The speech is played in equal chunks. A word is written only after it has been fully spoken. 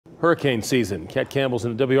hurricane season. Kat Campbell's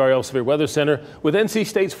in the WRL Severe Weather Center with NC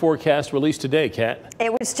State's forecast released today. Kat.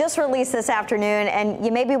 It was just released this afternoon, and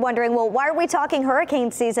you may be wondering, well, why are we talking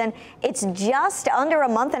hurricane season? It's just under a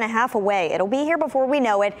month and a half away. It'll be here before we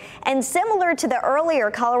know it. And similar to the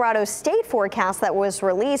earlier Colorado State forecast that was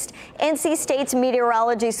released, NC State's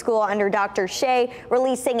meteorology school under Dr. Xie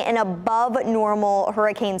releasing an above normal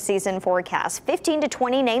hurricane season forecast. 15 to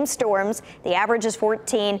 20 named storms. The average is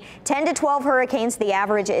 14. 10 to 12 hurricanes. The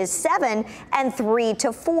average is 7, and 3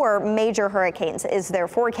 to 4 major hurricanes is their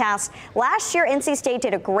forecast. Last year, NC State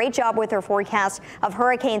did a great job with their forecast of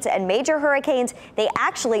hurricanes and major hurricanes. They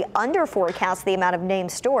actually under forecast the amount of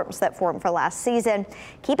named storms that formed for last season.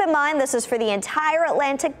 Keep in mind, this is for the entire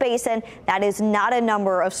Atlantic basin. That is not a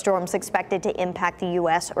number of storms expected to impact the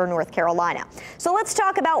U.S. or North Carolina. So let's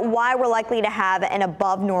talk about why we're likely to have an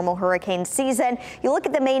above normal hurricane season. You look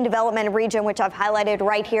at the main development region, which I've highlighted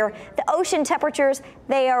right here. The ocean temperatures,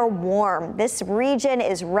 they are warm. This region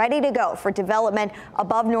is ready to go for development.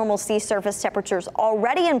 Above normal sea surface temperatures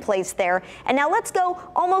already in place there. And now let's go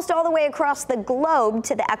almost all the way across the globe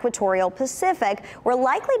to the equatorial Pacific. We're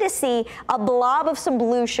likely to see a blob of some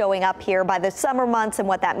blue showing up here by the summer months, and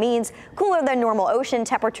what that means, cooler than normal ocean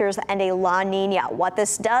temperatures and a La Nina. What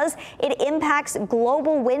this does, it impacts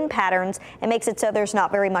global wind patterns and makes it so there's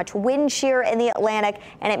not very much wind shear in the Atlantic,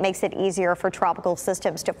 and it makes it easier for tropical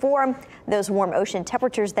systems to form. Those warm ocean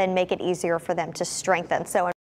temperatures then make it easier for them to strengthen. So